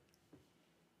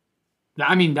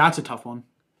 I mean, that's a tough one.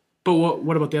 But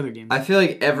what about the other games? I feel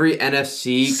like every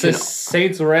NFC can.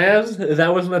 Saints Rams? Is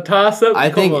that wasn't a toss up?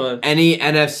 I think any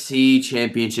NFC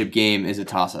championship game is a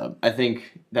toss up. I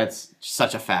think that's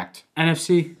such a fact.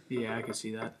 NFC? Yeah, I can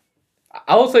see that.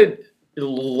 I would say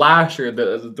last year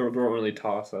there weren't really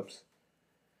toss ups,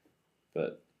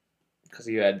 but because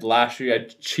last year you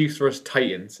had Chiefs versus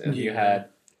Titans and you had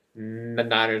the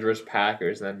Niners versus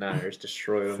Packers and then Niners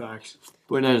destroyed them. Facts.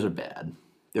 49ers are bad.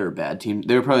 They're a bad team.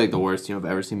 They were probably like the worst team I've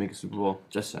ever seen make a Super Bowl.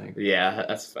 Just saying. Yeah,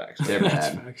 that's facts. They're That's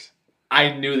bad. facts.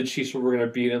 I knew the Chiefs were gonna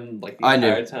beat them like the I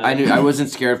entire knew. time. I knew. I wasn't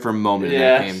scared for a moment in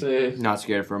that game. same. Not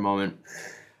scared for a moment.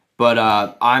 But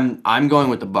I'm going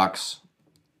with the Bucks.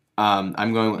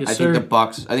 I'm going. Yes, I think sir. the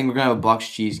Bucks. I think we're gonna have a Bucks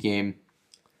Chiefs game.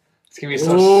 It's gonna be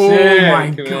so Oh sick.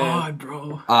 my man. god,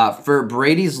 bro. For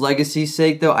Brady's legacy's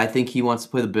sake, though, I think he wants to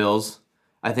play the Bills.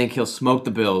 I think he'll smoke the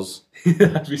Bills.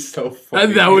 That'd be so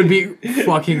funny. That would be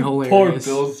fucking hilarious. Poor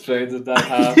Bills fans if that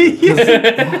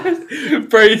happened.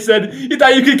 Brady said, "You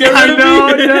thought you could get rid of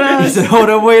me?" He said, "Hold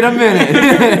on, wait a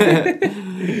minute."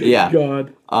 Yeah.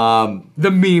 God. The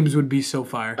memes would be so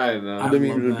fire. I know. I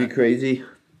love that. crazy.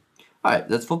 All right,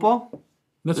 that's football.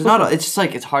 That's It's not. It's just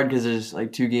like it's hard because there's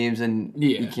like two games and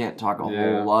Yeah. you can't talk a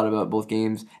Yeah. whole lot about both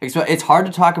games. It's hard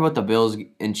to talk about the Bills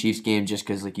and Chiefs game just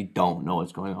because like you don't know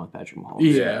what's going on with Patrick Mahomes.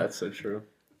 Yeah. Yeah, that's so true.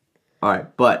 All right,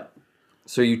 but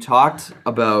so you talked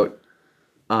about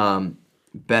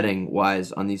betting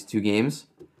wise on these two games.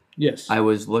 Yes. I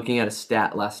was looking at a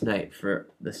stat last night for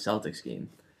the Celtics game.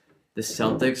 The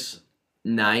Celtics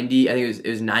 90, I think it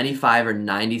was 95 or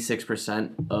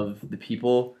 96% of the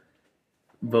people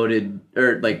voted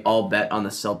or like all bet on the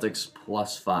Celtics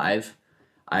 +5.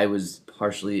 I was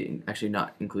partially actually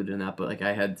not included in that, but like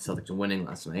I had Celtics winning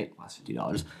last night, lost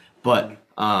 $50. But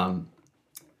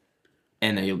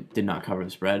and they did not cover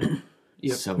the spread.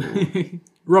 Yep. So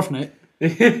Rough night.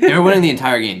 they were winning the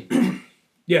entire game.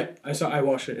 Yeah, I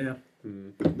watched it. Yeah.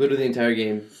 Literally the entire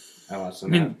game. I watched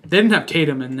them. I mean, they didn't have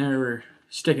Tatum, and they were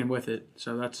sticking with it,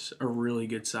 so that's a really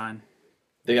good sign.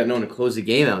 They got no one to close the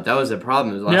game out. That was the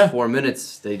problem. The last Yeah. 4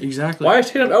 minutes, they Exactly. Why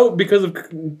is Tatum out because of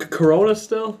Corona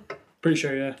still? Pretty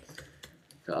sure, yeah.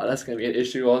 God, that's gonna be an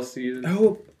issue all season.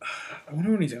 I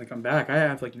wonder when he's gonna come back. I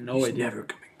have like no idea. never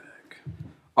coming back.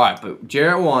 All right, but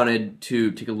Jarrett wanted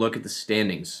to take a look at the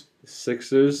standings.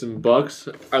 Sixers and Bucks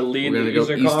are leading We're the gonna go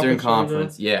Eastern, Eastern Conference.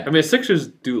 Conference. Yeah, I mean, Sixers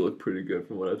do look pretty good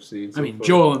from what I've seen. So I mean, far.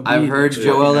 Joel Embiid. I've heard Yeah,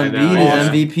 Joel I Embiid know, is yeah.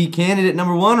 MVP candidate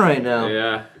 #1 right now.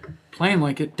 Yeah. playing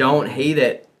like it. Don't hate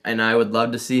it, and I would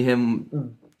love to see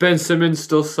him. Ben Simmons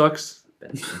still sucks.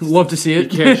 Love to see He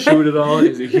it. can't shoot at all.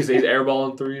 He's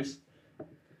airballing threes.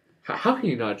 How can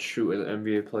you not shoot as an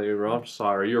NBA player, bro? I'm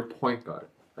sorry. You're a point guard.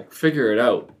 Like, figure it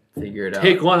out. Figure it out.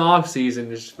 Take one off season.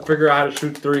 Just figure out how to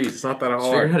shoot threes. It's not that Just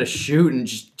figure out hard. how to shoot and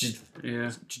just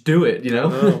Yeah. do it. You know.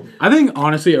 No. I think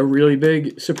honestly, a really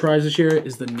big surprise this year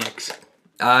is the Knicks.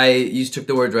 You just took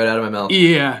the words right out of my mouth.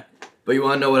 Yeah, But you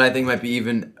want to know what I think might be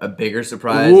even a bigger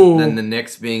surprise Ooh. than the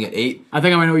Knicks being at 8? I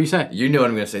think I might know what you said. You know what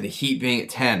I'm going to say. The Heat being at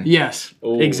 10. Yes,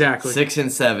 Ooh. exactly. 6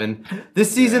 and 7. This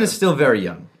season is still very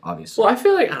young, obviously. Well, I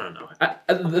feel like, I don't know.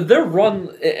 Their run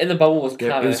in the bubble was It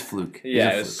kind was of... fluke. Yeah,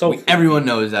 it it was was a so fluke. fluky. Everyone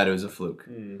knows that it was a fluke.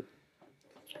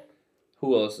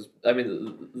 Who else is... I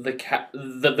mean,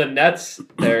 the Nets,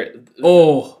 they're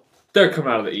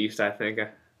coming out of the East, I think.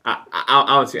 I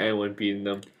don't see anyone beating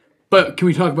them. But can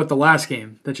we talk about the last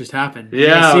game that just happened? Did you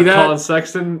Yeah, see that? Colin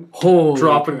Sexton Holy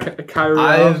dropping crap. Kyrie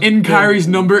I've- off. In Kyrie's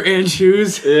number and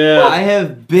shoes. Yeah. I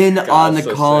have been on the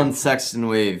so Colin Sexton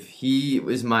wave. He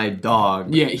was my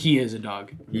dog. Yeah, he is a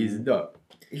dog. He's a dog.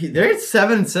 They're at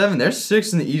 7 and 7. They're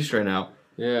 6 in the East right now.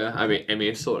 Yeah, I mean,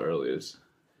 it's still early. It's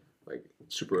like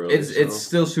super early. It's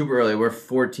still super early. We're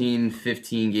 14,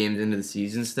 15 games into the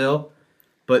season still.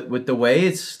 But with the way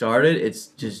it started, it's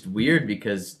just weird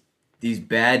because these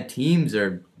bad teams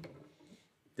are.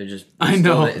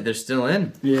 They're still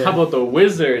in. Yeah. How about the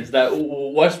Wizards? That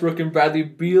Westbrook and Bradley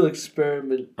Beal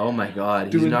experiment. Oh my God,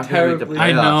 he's Doing not going to make the terribly.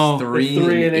 playoffs. I know.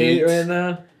 3-8 right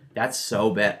now. That's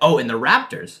so bad. Oh, and the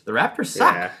Raptors. The Raptors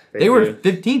suck. Yeah, they were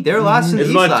do. 15th. They were last in the It's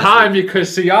East about last time week. because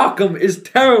Siakam is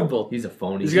terrible. He's a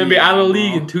phony. He's gonna be out of the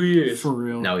league in 2 years. For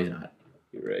real. No, he's not.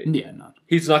 You're right. Yeah, not.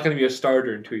 He's not gonna be a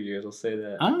starter in 2 years. I'll say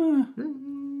that.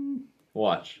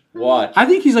 Watch. I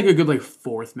think he's like a good like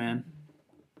fourth man.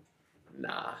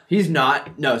 Nah. He's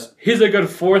not. No, He's a good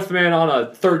fourth man on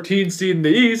a 13 seed in the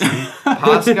East.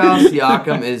 Pascal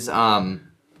Siakam is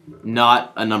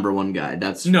not a number one guy.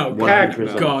 That's No,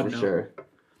 100% God, for no. sure.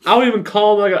 I would even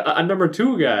call him like a number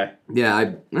 2 guy.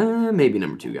 Yeah, maybe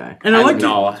number 2 guy. And I like to,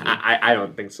 No, I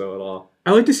don't think so at all.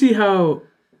 I like to see how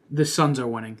the Suns are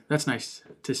winning. That's nice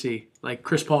to see. Like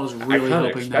Chris Paul is I really kind of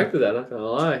helping them. expected that. Not gonna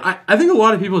lie. I think a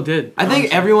lot of people did. I think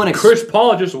honestly. everyone. Chris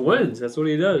Paul just wins. That's what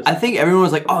he does. I think everyone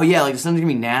was like, "Oh yeah, like the Suns are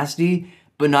gonna be nasty,"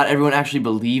 but not everyone actually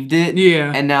believed it.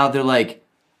 Yeah. And now they're like,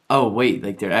 "Oh wait,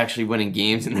 like they're actually winning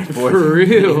games in their fourth For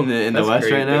real. in the That's West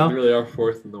crazy. right now." They really are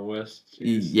fourth in the West.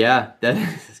 Jeez. Yeah, that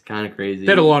is kind of crazy.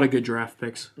 They had a lot of good draft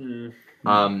picks.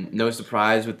 No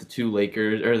surprise with the two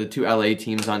Lakers or the two LA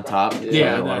teams on top.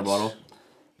 Yeah, the water that's- bottle.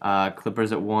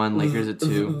 Clippers at 1, Lakers at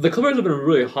 2. The Clippers have been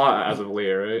really hot as of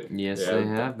late, right? Yes, they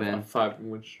have been. A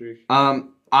 5-win streak.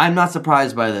 I'm not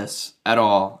surprised by this at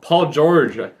all. Paul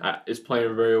George is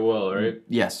playing very well, right?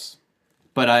 Yes,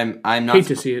 but I'm not. Hate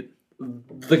to see it.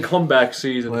 The comeback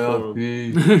season for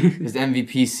him. His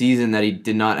MVP season that he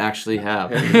did not actually have.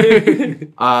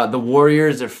 The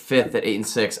Warriors are 5th at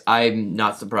 8-6. I'm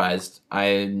not surprised.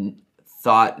 I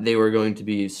thought they were going to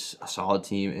be a solid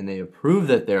team, and they have proved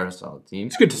that they're a solid team.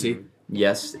 It's good to see.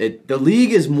 Yes, the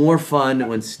league is more fun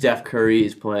when Steph Curry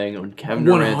is playing, when Kevin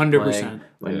Durant is 100%. playing.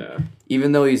 When, Yeah.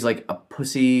 Even though he's like a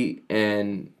pussy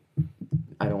and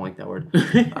I don't like that word.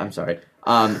 I'm sorry.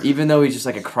 Even though he's just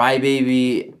like a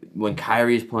crybaby, when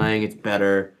Kyrie's playing, it's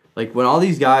better. Like when all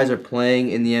these guys are playing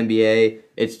in the NBA,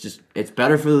 it's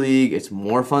better for the league. It's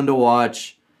more fun to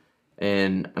watch,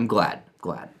 and I'm glad.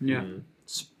 Yeah.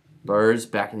 Spurs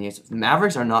back in the East. The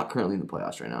Mavericks are not currently in the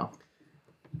playoffs right now.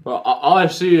 Well, all I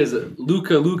see is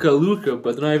Luka,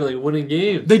 but they're not even like winning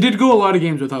games. They did go a lot of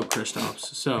games without Kristaps,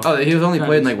 so Oh, he was only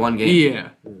played in like one game. yeah,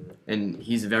 And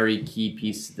he's a very key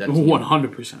piece to that team.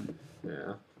 100%.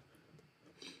 Yeah.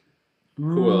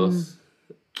 Who else?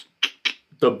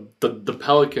 The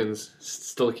Pelicans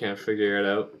still can't figure it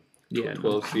out. Yeah,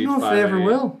 12 I seed, don't know if 5 they ever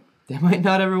will. They might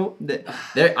not ever.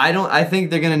 I think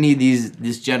they're gonna need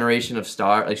this generation of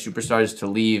superstars to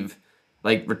leave,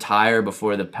 like retire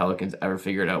before the Pelicans ever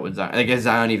figure it out with Zion. I guess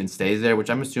Zion even stays there, which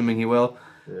I'm assuming he will.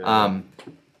 Yeah.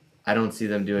 I don't see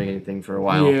them doing anything for a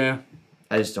while. Yeah,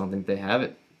 I just don't think they have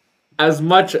it. As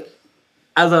much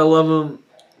as I love him,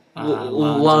 Lonzo.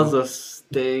 Lonzo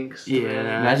stinks. Yeah.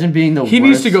 man. Imagine being the he worst.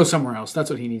 needs to go somewhere else. That's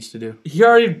what he needs to do. He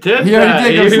already did He that.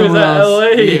 already did go He was somewhere at else.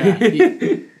 LA.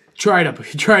 Yeah, try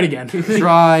it again.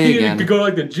 Try He again. could go to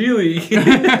like the G League.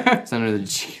 It's under the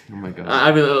G. Oh my god.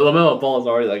 I mean, LaMelo Ball is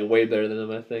already like way better than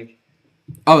him, I think.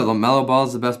 Oh, LaMelo Ball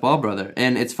is the best ball brother,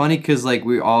 and it's funny because like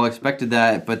we all expected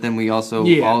that, but then we also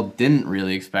Yeah. all didn't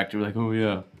really expect it. We're like, oh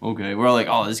yeah, okay. We're all like,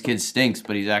 oh, this kid stinks,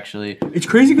 but he's actually. It's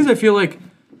crazy because I feel like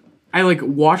I like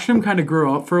watched him kind of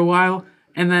grow up for a while,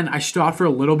 and then I stopped for a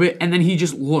little bit, and then he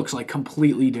just looks like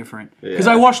completely different. Because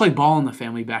Yeah. I watched like Ball in the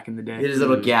Family back in the He had day. his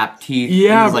little gap teeth.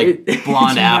 Yeah, and his, like it's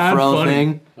blonde mad afro funny.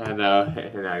 thing. I know.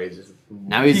 And now he's just.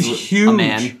 Now he's, He's a huge.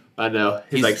 man. I know.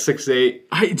 He's He's- like 6'8",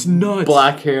 It's nuts.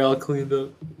 black hair all cleaned up.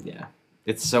 Yeah,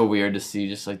 it's so weird to see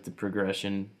just like the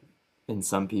progression in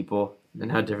some people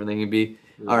and how different they can be.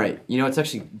 All right, you know what's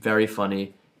actually very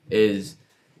funny is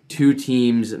two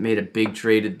teams made a big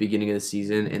trade at the beginning of the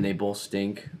season and they both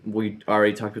stink. We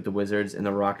already talked with the Wizards and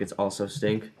the Rockets also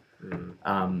stink.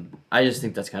 I just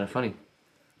think that's kind of funny.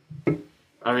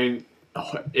 I mean,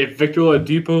 if Victor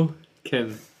Oladipo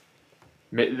can,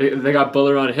 they got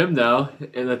Butler on him now,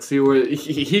 and let's see where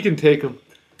he can take him.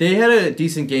 They had a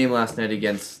decent game last night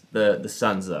against the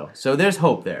Suns though, so there's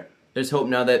hope there. There's hope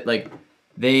now that like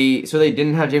they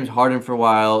didn't have James Harden for a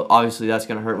while. Obviously, that's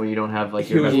gonna hurt when you don't have like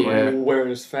your best player. wearing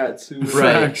his fat suit.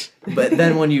 Right. Facts. But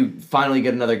then when you finally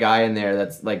get another guy in there,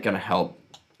 that's like gonna help.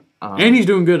 And he's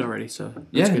doing good already, so that's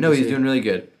yeah, good no, to he's see. doing really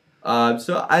good.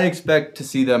 So I expect to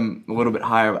see them a little bit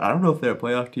higher, but I don't know if they're a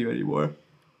playoff team anymore.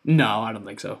 No, I don't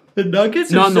think so. The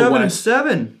Nuggets Not are in the 7-7.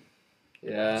 West.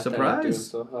 Yeah, Surprise. they're not doing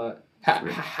so hot.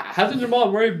 Hasn't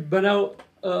Jamal Murray been out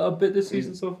a bit this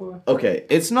season so far. Okay,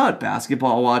 it's not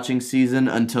basketball watching season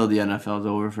until the NFL's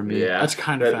over for me. Yeah, That's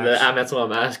kind of facts. that's what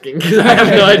I'm asking because I have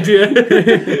no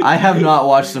idea. I have not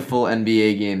watched a full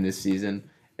NBA game this season,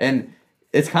 and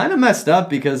it's kind of messed up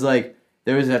because like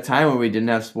there was a time where we didn't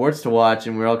have sports to watch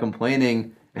and we were all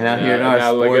complaining, and out here now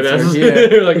sports are here.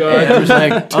 We're like, And I'm just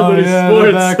like, too oh many yeah,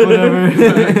 sports. back,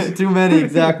 whatever. Too many,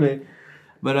 exactly.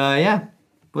 But yeah,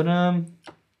 but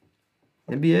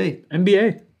NBA,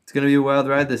 NBA. it's gonna be a wild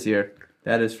ride this year.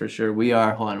 That is for sure. We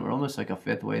are. Hold on, we're almost like a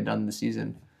fifth way done the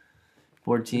season.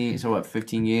 14. So what?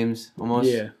 15 games almost.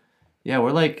 Yeah. Yeah,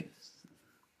 we're like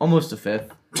almost a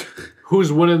fifth.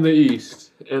 Who's winning the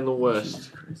East and the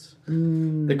West?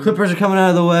 The Clippers are coming out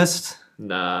of the West,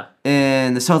 Nah.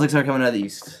 and the Celtics are coming out of the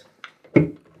East.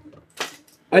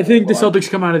 I think the Celtics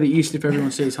come out of the East if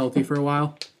everyone stays healthy for a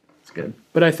while. It's good.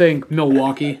 But I think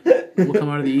Milwaukee will come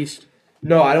out of the East.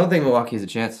 No, I don't think Milwaukee has a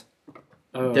chance.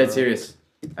 Uh, Dead serious.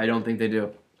 I don't think they do.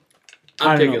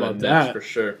 I I'm don't know taking the about Nets that. for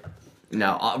sure.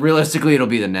 No, realistically, it'll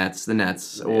be the Nets,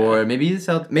 or maybe the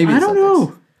Celtics. Maybe I the don't Celtics.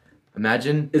 know.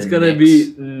 Imagine It's the gonna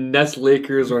Knicks. be Nets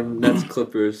Lakers or Nets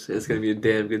Clippers. It's gonna be a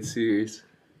damn good series.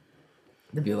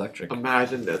 It'd be electric.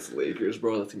 Imagine Nets Lakers,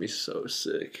 bro. That's gonna be so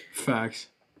sick. Facts.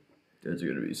 That's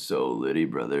gonna be so litty,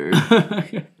 brother.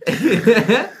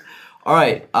 All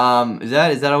right. Is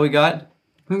that all we got? I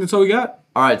think that's all we got.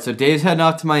 All right. So Dave's heading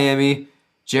off to Miami.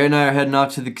 Jared and I are heading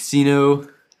off to the casino.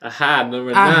 Aha,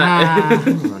 number Aha.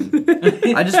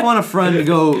 9. I just want a friend to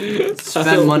go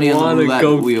spend money on the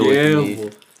roulette wheel with me.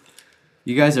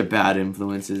 You guys are bad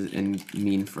influences and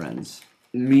mean friends.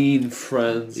 Mean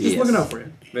friends. Yes. Just looking out for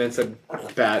you. Man said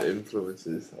bad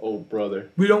influences. Oh, brother.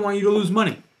 We don't want you to lose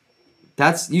money.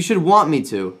 You should want me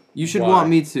to. You should Why? want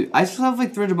me to. I still have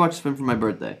like $300 to spend for my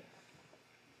birthday.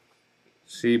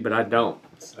 See, but I don't.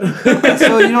 So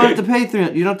you don't have to pay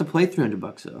You don't have to play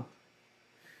 $300 though.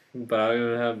 But I don't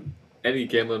even have any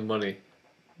gambling money.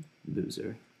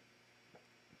 Loser.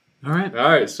 All right. All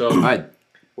right, so All right.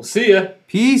 we'll see ya.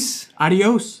 Peace.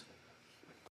 Adios.